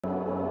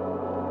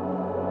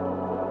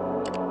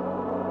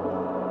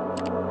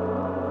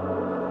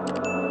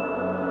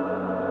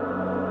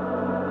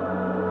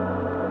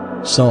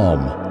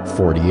Psalm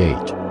 48.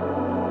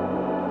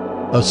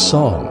 A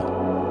psalm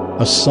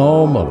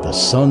of the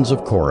sons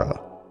of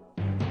Korah.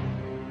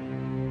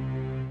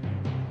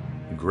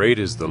 Great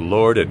is the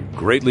Lord, and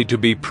greatly to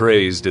be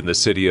praised in the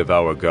city of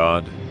our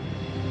God.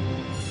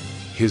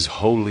 His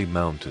holy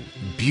mountain,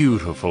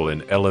 beautiful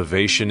in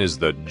elevation, is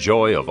the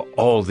joy of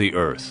all the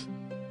earth.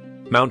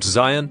 Mount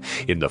Zion,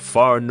 in the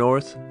far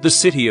north, the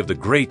city of the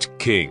great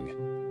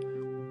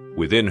King.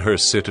 Within her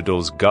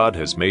citadels God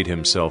has made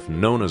himself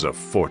known as a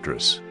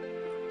fortress.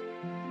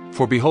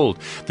 For behold,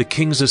 the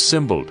kings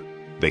assembled,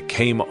 they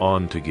came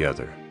on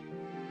together.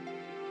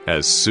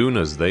 As soon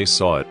as they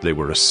saw it, they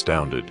were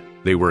astounded.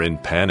 They were in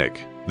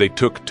panic. They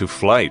took to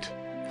flight.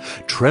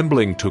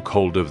 Trembling took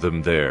hold of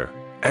them there,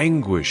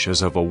 anguish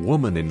as of a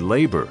woman in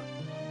labor.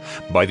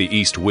 By the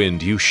east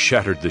wind you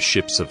shattered the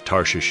ships of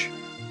Tarshish.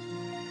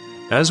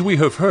 As we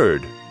have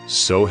heard,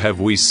 so have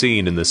we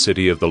seen in the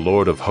city of the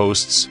Lord of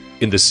hosts,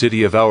 in the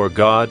city of our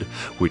God,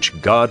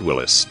 which God will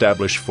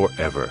establish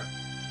forever.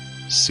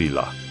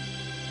 Selah.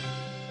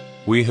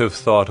 We have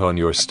thought on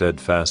your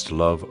steadfast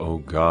love, O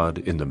God,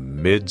 in the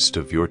midst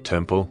of your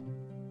temple.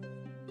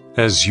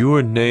 As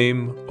your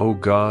name, O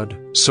God,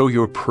 so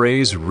your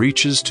praise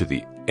reaches to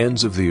the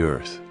ends of the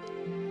earth.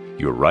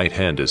 Your right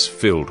hand is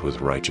filled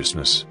with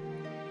righteousness.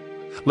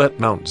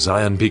 Let Mount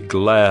Zion be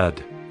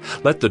glad.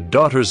 Let the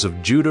daughters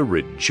of Judah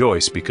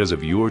rejoice because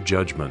of your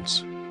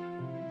judgments.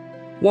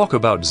 Walk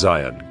about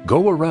Zion,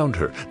 go around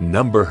her,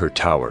 number her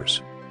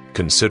towers.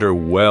 Consider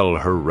well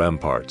her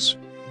ramparts.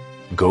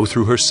 Go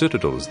through her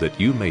citadels, that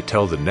you may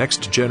tell the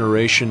next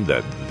generation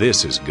that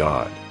this is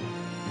God,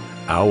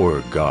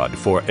 our God,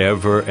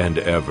 forever and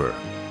ever.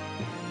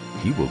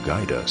 He will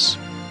guide us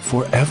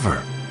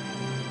forever.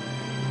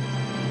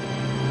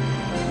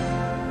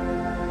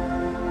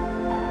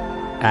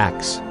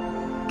 Acts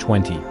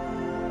 20.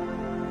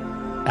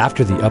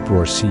 After the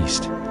uproar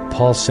ceased,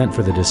 Paul sent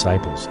for the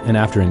disciples, and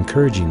after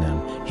encouraging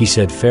them, he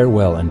said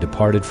farewell and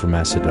departed for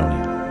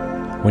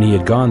Macedonia. When he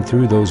had gone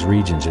through those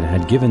regions and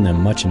had given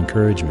them much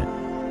encouragement,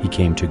 he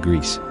came to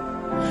Greece.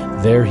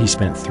 There he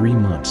spent 3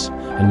 months,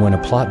 and when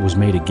a plot was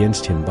made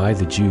against him by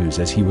the Jews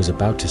as he was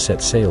about to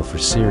set sail for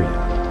Syria,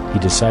 he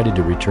decided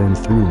to return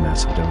through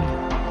Macedonia.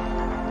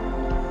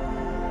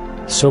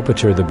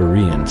 Sopater the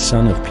Berean,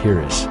 son of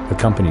Pyrrhus,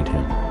 accompanied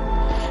him,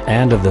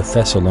 and of the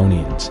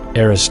Thessalonians,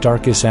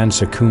 Aristarchus and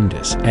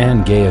Secundus,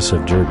 and Gaius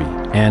of Derbe,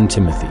 and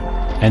Timothy,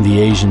 and the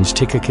Asians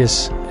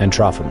Tychicus and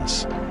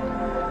Trophimus.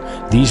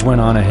 These went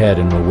on ahead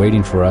and were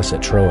waiting for us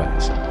at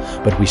Troas.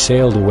 But we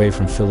sailed away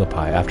from Philippi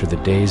after the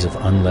days of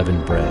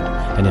unleavened bread,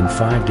 and in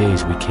 5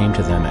 days we came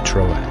to them at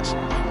Troas,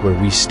 where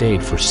we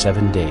stayed for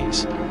 7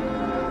 days.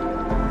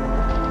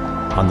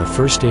 On the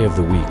first day of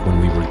the week,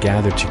 when we were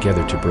gathered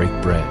together to break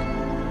bread,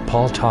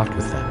 Paul talked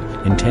with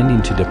them,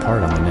 intending to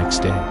depart on the next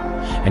day,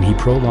 and he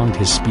prolonged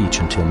his speech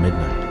until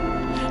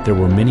midnight. There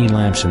were many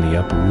lamps in the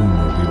upper room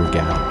where we were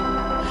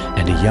gathered,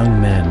 and a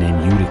young man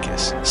named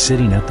Eutychus,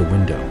 sitting at the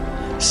window,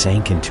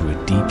 sank into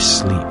a deep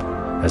sleep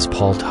as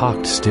Paul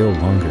talked still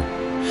longer,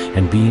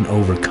 and being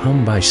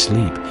overcome by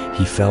sleep,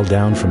 he fell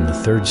down from the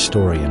 3rd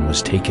story and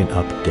was taken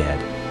up dead.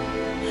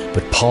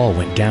 But Paul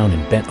went down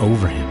and bent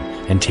over him,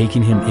 and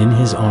taking him in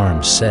his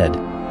arms, said,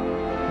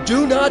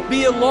 "Do not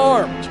be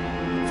alarmed,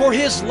 for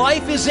his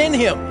life is in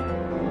him."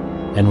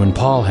 And when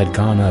Paul had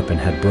gone up and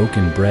had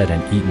broken bread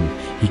and eaten,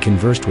 he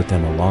conversed with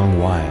them a long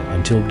while,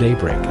 until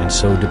daybreak, and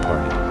so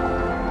departed.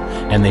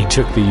 And they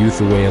took the youth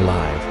away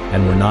alive,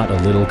 and were not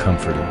a little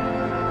comforted.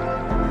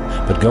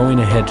 But going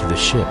ahead to the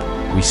ship,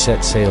 we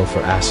set sail for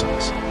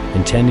Assos,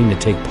 intending to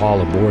take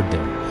Paul aboard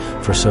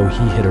there, for so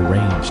he had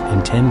arranged,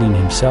 intending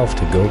himself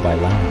to go by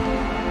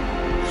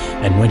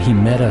land. And when he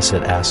met us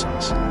at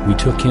Assos, we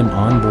took him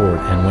on board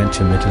and went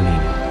to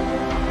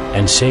Mytilene.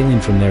 And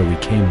sailing from there we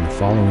came the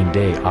following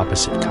day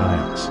opposite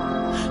Chios.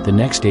 The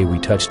next day we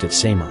touched at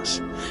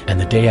Samos, and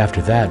the day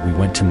after that we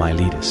went to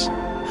Miletus.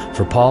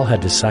 For Paul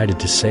had decided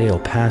to sail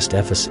past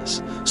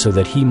Ephesus, so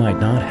that he might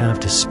not have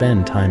to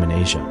spend time in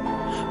Asia.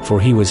 For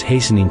he was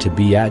hastening to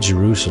be at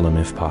Jerusalem,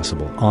 if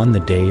possible, on the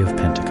day of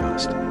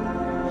Pentecost.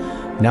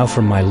 Now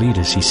from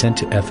Miletus he sent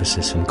to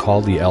Ephesus and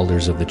called the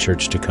elders of the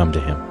church to come to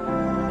him.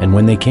 And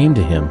when they came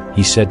to him,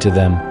 he said to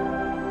them,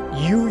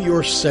 You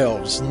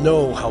yourselves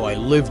know how I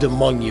lived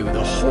among you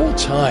the whole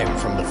time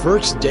from the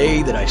first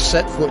day that I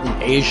set foot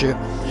in Asia,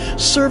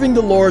 serving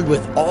the Lord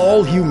with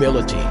all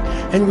humility,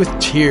 and with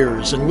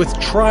tears, and with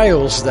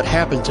trials that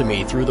happened to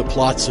me through the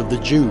plots of the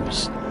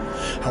Jews.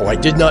 How I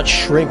did not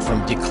shrink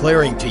from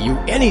declaring to you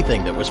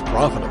anything that was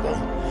profitable,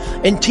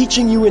 and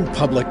teaching you in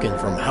public and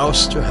from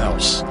house to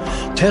house,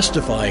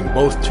 testifying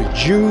both to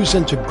Jews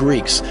and to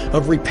Greeks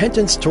of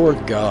repentance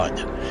toward God,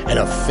 and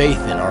of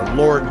faith in our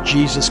Lord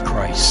Jesus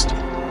Christ.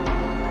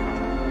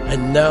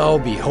 And now,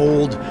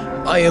 behold,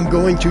 I am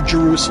going to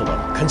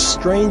Jerusalem,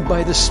 constrained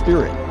by the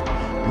Spirit,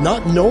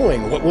 not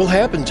knowing what will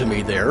happen to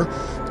me there,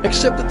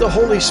 except that the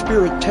Holy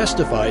Spirit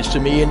testifies to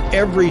me in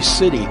every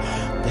city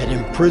that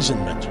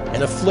imprisonment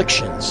and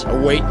afflictions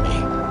await me.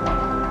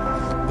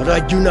 But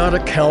I do not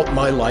account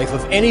my life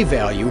of any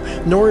value,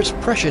 nor as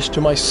precious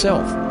to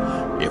myself,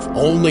 if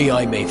only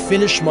I may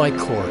finish my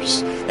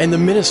course and the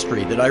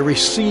ministry that I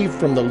received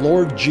from the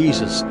Lord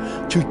Jesus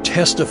to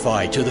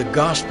testify to the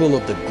gospel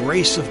of the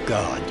grace of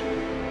God.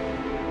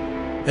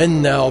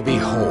 And now,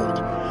 behold,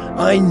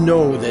 I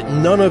know that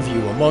none of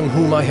you among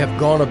whom I have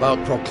gone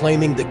about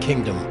proclaiming the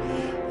kingdom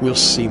will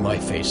see my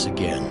face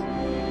again.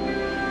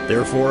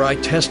 Therefore I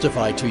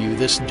testify to you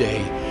this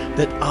day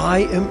that I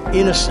am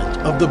innocent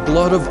of the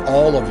blood of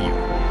all of you.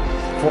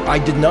 For I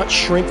did not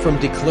shrink from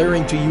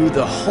declaring to you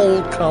the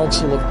whole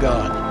counsel of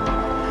God.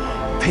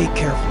 Pay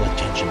careful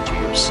attention to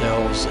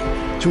yourselves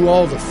and to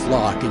all the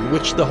flock in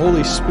which the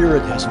Holy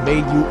Spirit has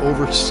made you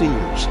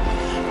overseers,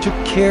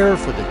 to care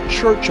for the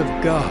church of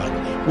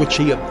God, which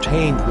he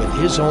obtained with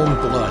his own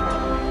blood.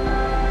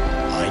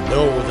 I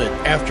know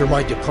that after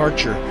my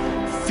departure,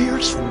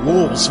 fierce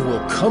wolves will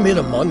come in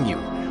among you,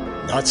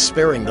 not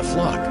sparing the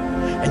flock.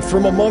 And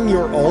from among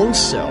your own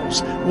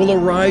selves will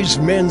arise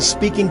men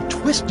speaking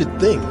twisted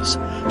things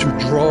to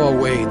draw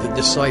away the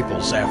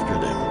disciples after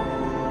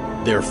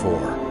them.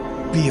 Therefore,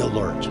 be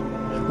alert,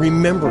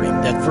 remembering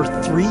that for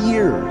 3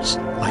 years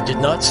I did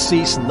not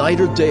cease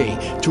night or day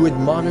to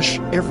admonish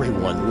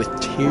everyone with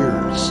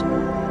tears.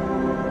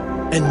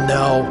 And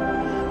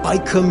now I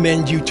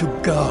commend you to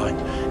God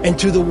and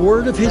to the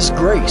word of his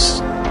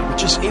grace,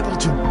 which is able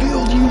to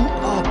build you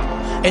up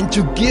and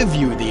to give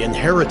you the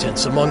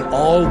inheritance among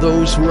all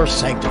those who are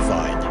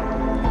sanctified.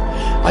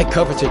 I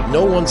coveted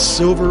no one's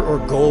silver or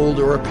gold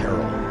or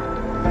apparel.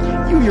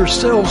 You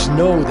yourselves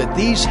know that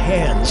these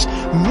hands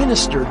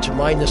ministered to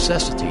my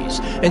necessities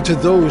and to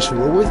those who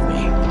were with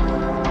me.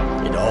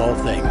 In all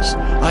things,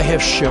 I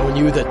have shown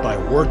you that by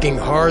working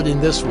hard in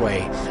this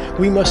way,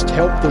 we must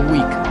help the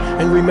weak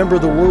and remember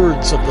the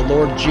words of the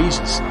Lord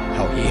Jesus,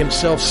 how he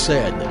himself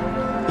said,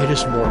 "It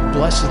is more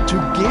blessed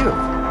to give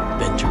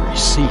than to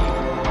receive."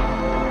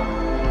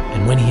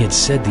 And when he had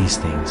said these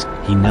things,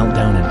 he knelt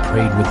down and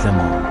prayed with them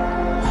all.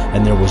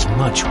 And there was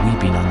much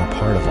weeping on the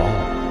part of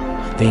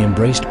all. They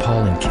embraced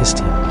Paul and kissed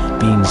him,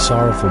 being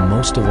sorrowful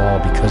most of all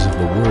because of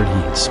the word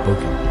he had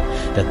spoken,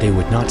 that they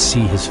would not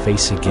see his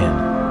face again.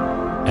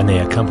 And they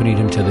accompanied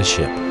him to the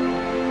ship.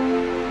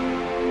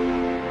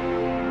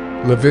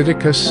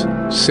 Leviticus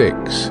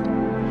 6.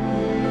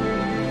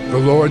 The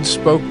Lord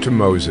spoke to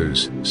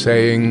Moses,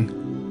 saying,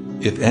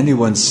 If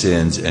anyone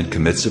sins and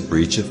commits a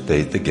breach of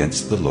faith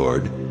against the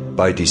Lord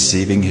by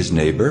deceiving his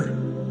neighbor,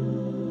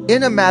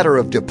 in a matter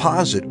of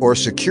deposit or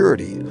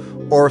security,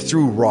 or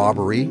through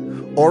robbery,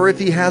 or if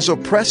he has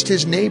oppressed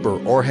his neighbor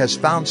or has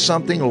found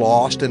something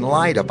lost and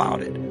lied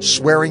about it,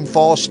 swearing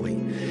falsely,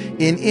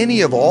 in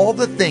any of all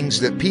the things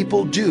that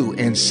people do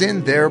and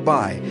sin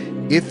thereby,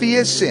 if he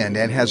has sinned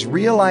and has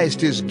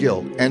realized his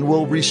guilt and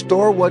will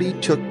restore what he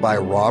took by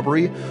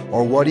robbery,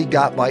 or what he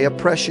got by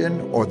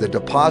oppression, or the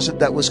deposit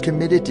that was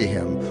committed to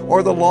him,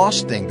 or the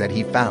lost thing that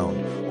he found,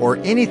 or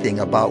anything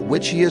about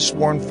which he has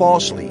sworn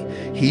falsely,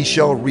 he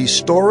shall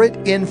restore it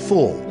in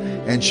full,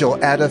 and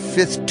shall add a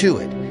fifth to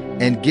it,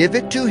 and give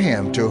it to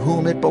him to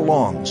whom it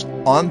belongs,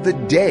 on the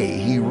day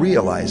he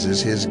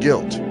realizes his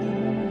guilt.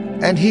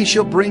 And he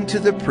shall bring to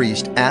the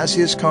priest as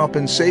his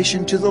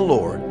compensation to the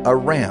Lord a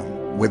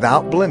ram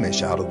without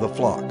blemish out of the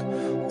flock,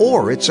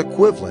 or its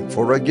equivalent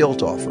for a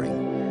guilt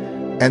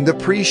offering. And the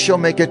priest shall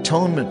make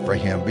atonement for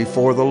him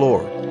before the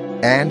Lord,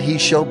 and he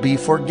shall be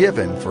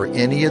forgiven for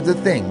any of the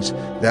things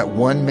that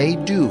one may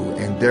do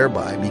and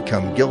thereby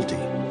become guilty.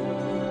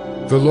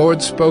 The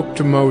Lord spoke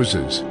to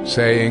Moses,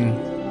 saying,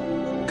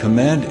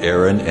 Command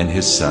Aaron and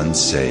his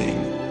sons,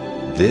 saying,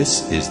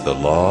 This is the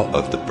law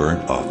of the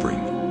burnt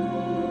offering.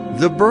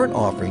 The burnt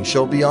offering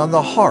shall be on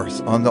the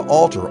hearth on the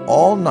altar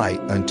all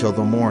night until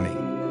the morning.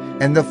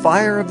 And the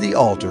fire of the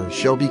altar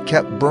shall be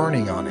kept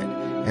burning on it.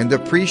 And the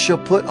priest shall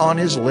put on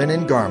his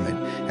linen garment,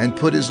 and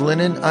put his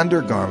linen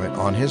undergarment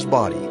on his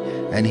body.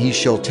 And he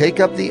shall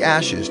take up the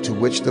ashes to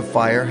which the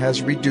fire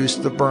has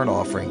reduced the burnt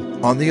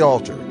offering on the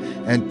altar,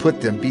 and put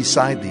them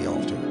beside the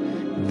altar.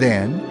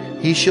 Then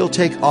he shall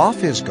take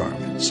off his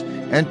garments,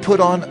 and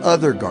put on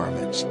other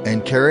garments,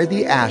 and carry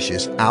the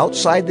ashes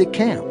outside the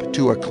camp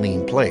to a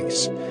clean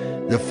place.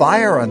 The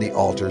fire on the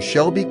altar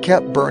shall be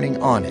kept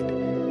burning on it.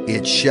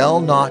 It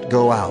shall not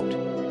go out.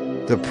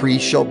 The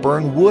priest shall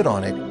burn wood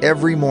on it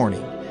every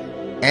morning.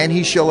 And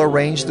he shall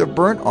arrange the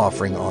burnt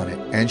offering on it,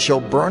 and shall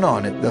burn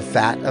on it the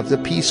fat of the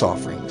peace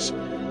offerings.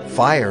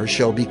 Fire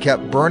shall be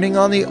kept burning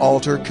on the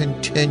altar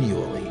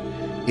continually.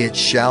 It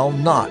shall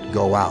not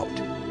go out.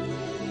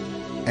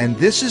 And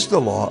this is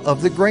the law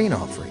of the grain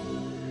offering.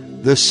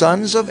 The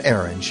sons of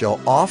Aaron shall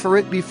offer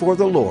it before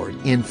the Lord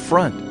in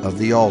front of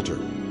the altar.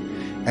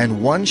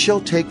 And one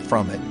shall take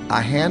from it a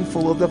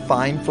handful of the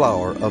fine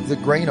flour of the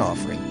grain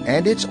offering,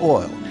 and its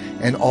oil,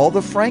 and all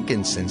the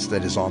frankincense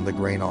that is on the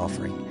grain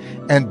offering,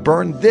 and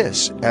burn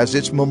this as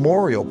its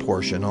memorial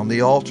portion on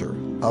the altar,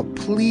 a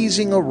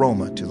pleasing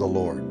aroma to the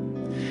Lord.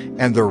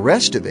 And the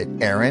rest of it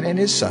Aaron and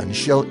his sons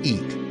shall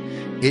eat.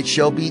 It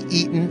shall be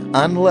eaten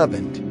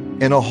unleavened,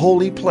 in a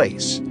holy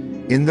place.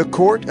 In the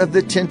court of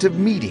the tent of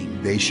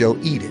meeting they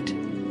shall eat it.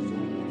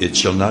 It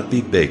shall not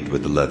be baked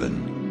with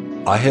leaven.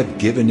 I have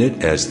given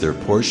it as their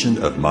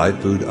portion of my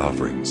food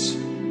offerings.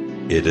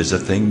 It is a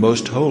thing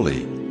most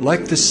holy,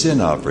 like the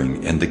sin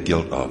offering and the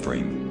guilt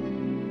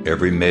offering.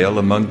 Every male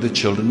among the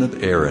children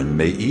of Aaron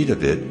may eat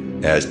of it,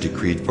 as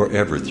decreed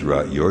forever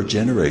throughout your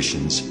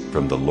generations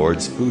from the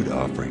Lord's food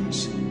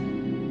offerings.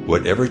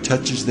 Whatever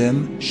touches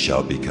them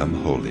shall become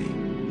holy.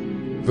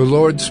 The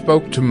Lord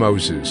spoke to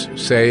Moses,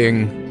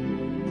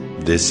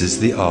 saying, This is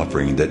the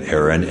offering that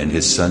Aaron and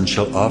his sons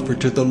shall offer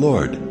to the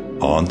Lord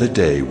on the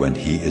day when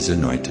he is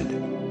anointed.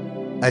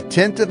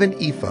 1/10 of an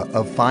ephah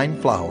of fine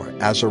flour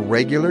as a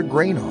regular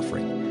grain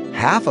offering,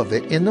 half of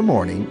it in the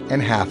morning and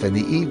half in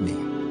the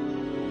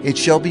evening. It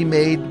shall be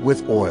made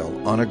with oil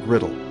on a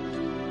griddle.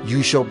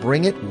 You shall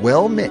bring it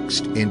well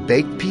mixed in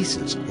baked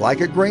pieces like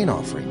a grain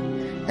offering,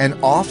 and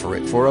offer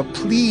it for a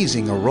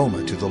pleasing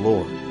aroma to the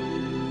Lord.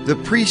 The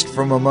priest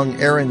from among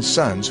Aaron's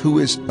sons, who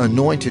is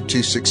anointed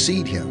to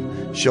succeed him,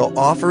 shall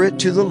offer it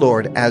to the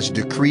Lord as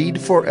decreed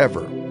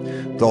forever.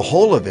 The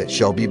whole of it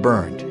shall be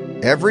burned.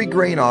 Every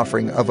grain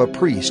offering of a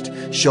priest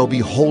shall be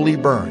wholly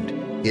burned.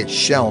 It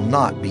shall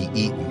not be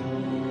eaten.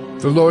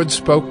 The Lord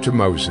spoke to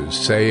Moses,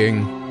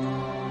 saying,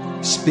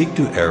 Speak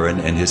to Aaron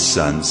and his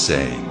sons,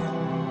 saying,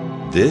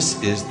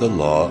 This is the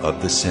law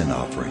of the sin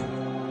offering.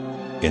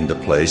 In the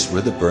place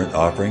where the burnt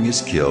offering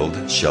is killed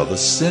shall the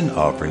sin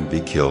offering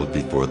be killed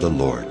before the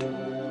Lord.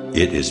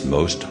 It is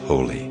most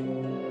holy.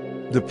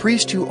 The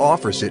priest who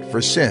offers it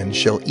for sin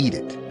shall eat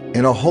it.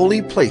 In a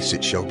holy place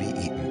it shall be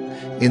eaten,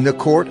 in the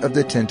court of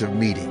the tent of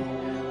meeting.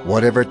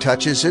 Whatever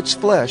touches its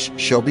flesh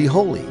shall be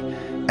holy.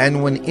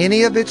 And when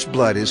any of its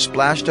blood is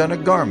splashed on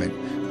a garment,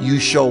 you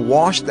shall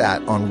wash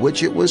that on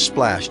which it was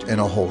splashed in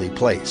a holy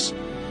place.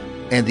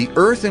 And the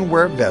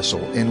earthenware vessel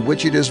in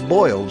which it is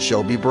boiled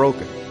shall be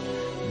broken.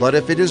 But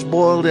if it is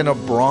boiled in a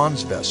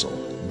bronze vessel,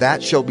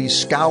 that shall be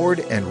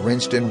scoured and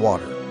rinsed in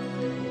water.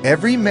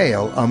 Every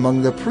male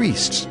among the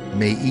priests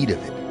may eat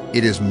of it.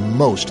 It is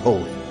most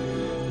holy.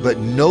 But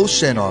no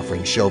sin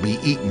offering shall be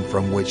eaten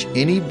from which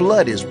any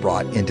blood is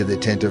brought into the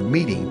tent of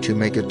meeting to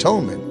make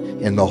atonement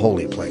in the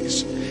holy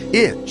place.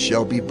 It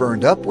shall be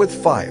burned up with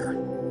fire.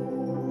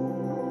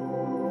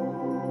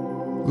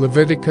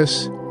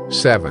 Leviticus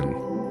 7.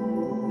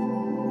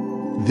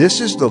 This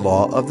is the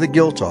law of the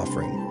guilt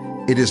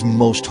offering. It is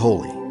most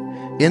holy.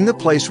 In the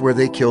place where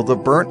they kill the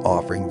burnt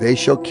offering, they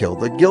shall kill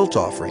the guilt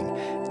offering,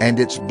 and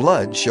its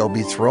blood shall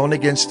be thrown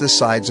against the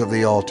sides of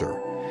the altar,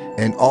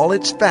 and all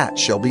its fat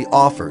shall be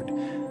offered,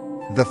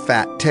 the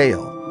fat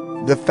tail,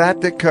 the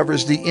fat that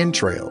covers the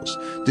entrails,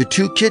 the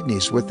 2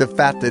 kidneys with the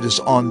fat that is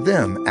on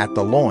them at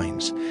the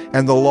loins,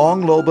 and the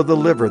long lobe of the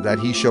liver that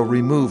he shall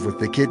remove with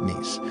the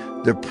kidneys.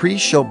 The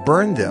priest shall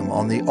burn them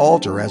on the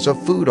altar as a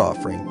food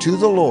offering to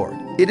the Lord.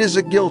 It is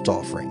a guilt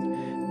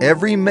offering.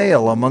 Every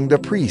male among the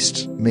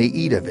priests may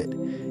eat of it.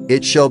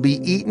 It shall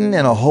be eaten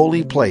in a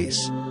holy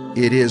place.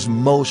 It is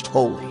most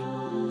holy.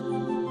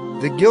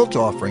 The guilt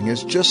offering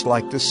is just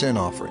like the sin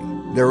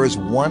offering. There is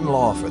one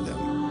law for them.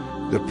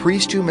 The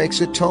priest who makes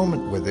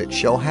atonement with it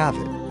shall have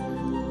it.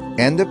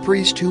 And the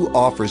priest who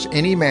offers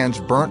any man's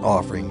burnt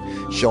offering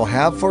shall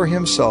have for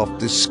himself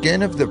the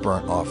skin of the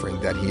burnt offering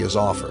that he has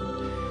offered.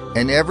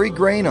 And every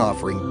grain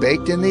offering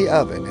baked in the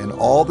oven, and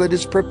all that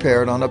is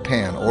prepared on a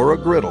pan or a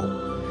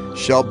griddle,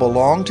 shall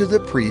belong to the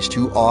priest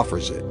who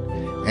offers it.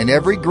 And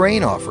every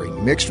grain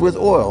offering mixed with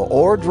oil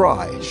or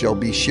dry shall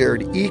be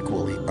shared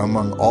equally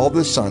among all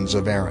the sons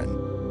of Aaron.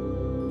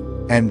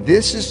 And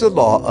this is the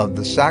law of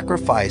the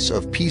sacrifice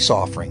of peace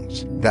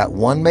offerings, that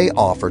one may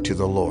offer to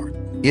the Lord.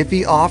 If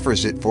he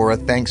offers it for a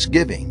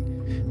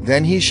thanksgiving,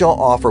 then he shall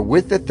offer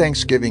with the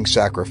thanksgiving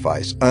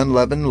sacrifice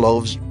unleavened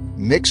loaves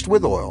mixed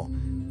with oil,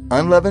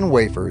 unleavened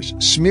wafers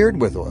smeared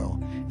with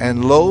oil,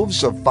 and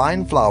loaves of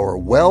fine flour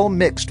well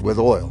mixed with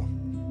oil.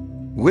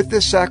 With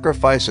the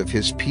sacrifice of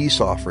his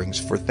peace offerings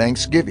for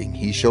thanksgiving,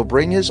 he shall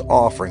bring his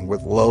offering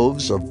with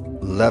loaves of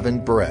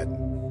leavened bread.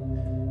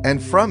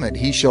 And from it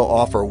he shall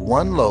offer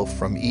 1 loaf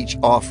from each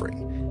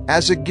offering,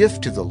 as a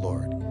gift to the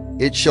Lord.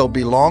 It shall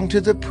belong to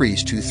the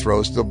priest who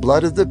throws the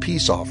blood of the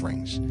peace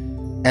offerings.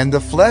 And the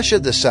flesh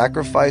of the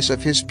sacrifice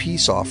of his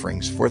peace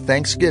offerings for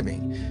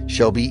thanksgiving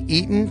shall be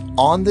eaten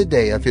on the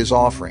day of his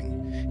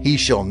offering. He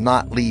shall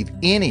not leave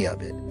any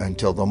of it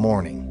until the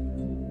morning.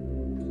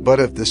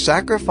 But if the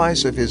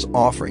sacrifice of his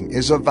offering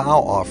is a vow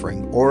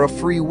offering or a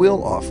free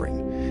will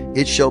offering,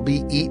 it shall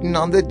be eaten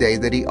on the day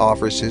that he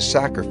offers his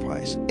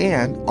sacrifice,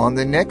 and on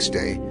the next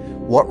day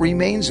what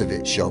remains of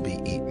it shall be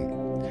eaten.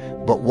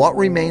 But what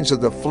remains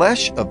of the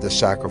flesh of the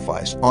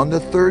sacrifice on the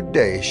 3rd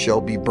day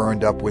shall be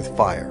burned up with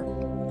fire.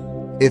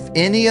 If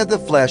any of the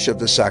flesh of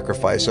the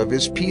sacrifice of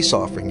his peace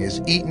offering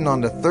is eaten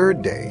on the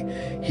 3rd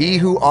day, he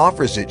who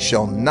offers it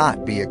shall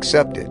not be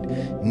accepted,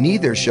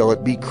 neither shall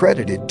it be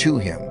credited to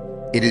him.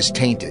 It is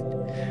tainted,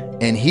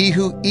 and he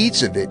who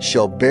eats of it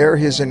shall bear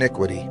his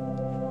iniquity.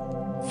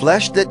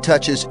 Flesh that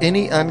touches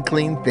any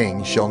unclean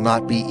thing shall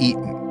not be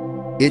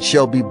eaten. It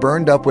shall be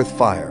burned up with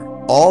fire.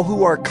 All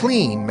who are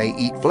clean may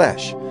eat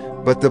flesh,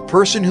 but the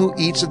person who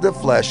eats of the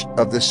flesh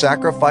of the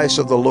sacrifice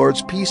of the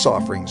Lord's peace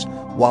offerings,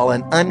 while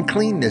an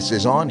uncleanness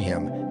is on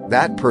him,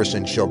 that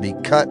person shall be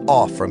cut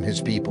off from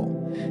his people.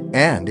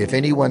 And if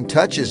anyone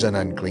touches an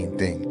unclean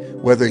thing,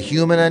 whether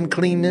human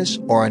uncleanness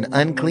or an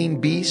unclean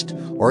beast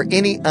or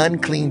any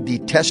unclean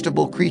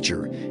detestable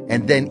creature,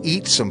 and then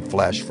eats some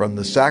flesh from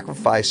the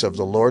sacrifice of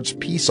the Lord's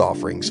peace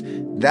offerings,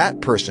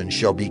 that person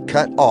shall be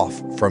cut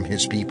off from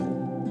his people.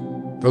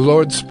 The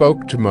Lord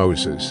spoke to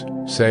Moses,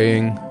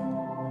 saying,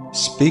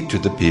 Speak to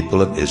the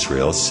people of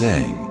Israel,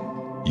 saying,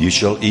 You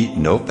shall eat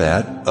no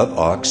fat of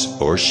ox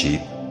or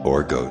sheep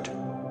or goat.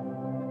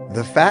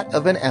 The fat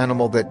of an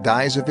animal that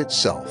dies of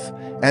itself,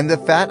 and the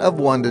fat of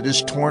one that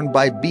is torn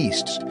by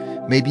beasts,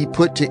 may be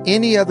put to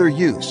any other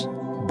use,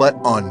 but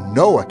on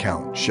no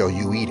account shall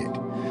you eat it.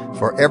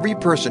 For every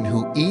person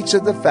who eats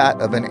of the fat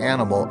of an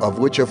animal of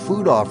which a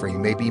food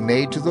offering may be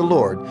made to the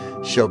Lord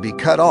shall be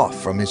cut off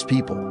from his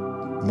people.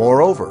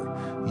 Moreover,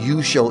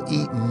 you shall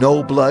eat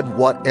no blood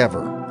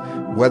whatever,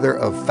 whether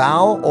of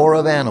fowl or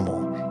of animal,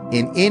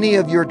 in any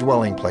of your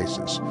dwelling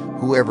places.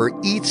 Whoever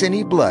eats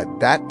any blood,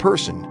 that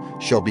person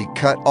shall be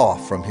cut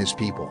off from his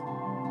people.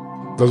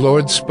 The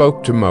Lord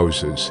spoke to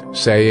Moses,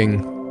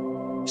 saying,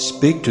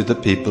 Speak to the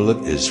people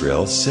of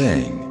Israel,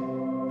 saying,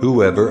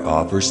 Whoever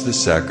offers the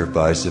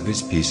sacrifice of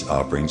his peace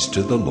offerings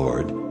to the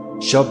Lord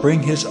shall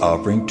bring his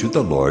offering to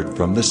the Lord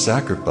from the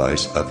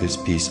sacrifice of his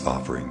peace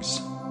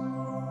offerings.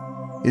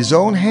 His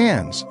own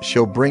hands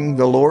shall bring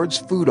the Lord's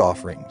food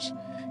offerings.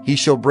 He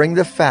shall bring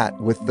the fat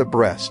with the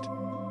breast,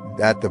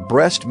 that the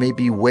breast may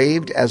be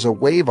waved as a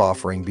wave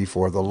offering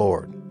before the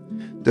Lord.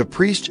 The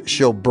priest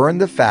shall burn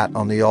the fat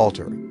on the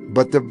altar,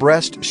 but the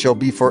breast shall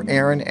be for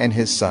Aaron and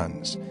his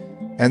sons.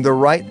 And the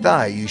right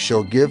thigh you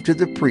shall give to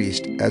the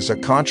priest as a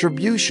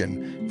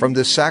contribution from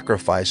the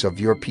sacrifice of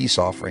your peace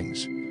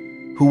offerings.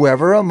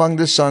 Whoever among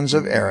the sons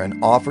of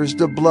Aaron offers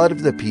the blood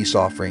of the peace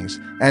offerings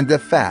and the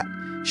fat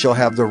shall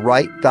have the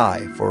right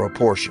thigh for a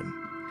portion.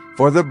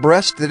 For the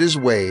breast that is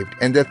waved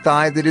and the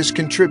thigh that is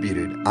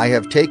contributed I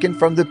have taken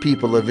from the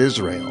people of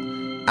Israel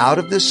out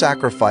of the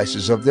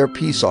sacrifices of their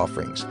peace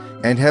offerings,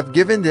 and have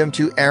given them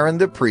to Aaron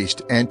the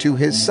priest and to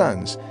his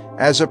sons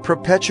as a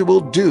perpetual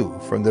due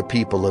from the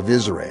people of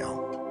Israel.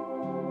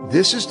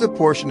 This is the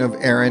portion of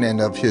Aaron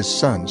and of his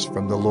sons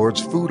from the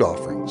Lord's food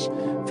offerings,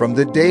 from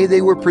the day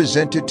they were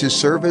presented to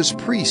serve as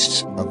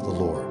priests of the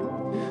Lord.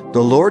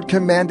 The Lord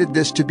commanded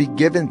this to be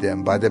given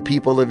them by the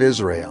people of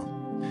Israel.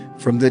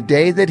 From the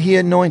day that he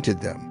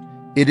anointed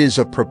them, it is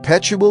a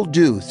perpetual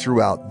due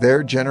throughout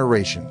their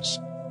generations.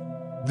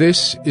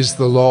 This is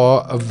the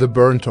law of the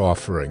burnt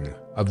offering,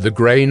 of the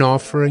grain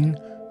offering,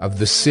 of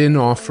the sin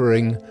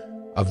offering,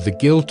 of the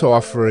guilt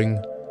offering,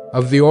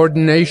 of the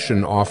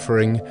ordination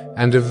offering,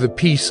 and of the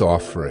peace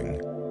offering,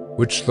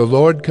 which the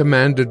Lord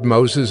commanded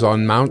Moses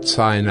on Mount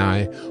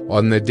Sinai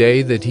on the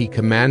day that he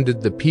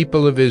commanded the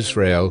people of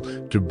Israel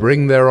to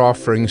bring their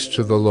offerings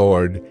to the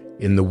Lord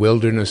in the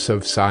wilderness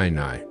of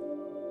Sinai.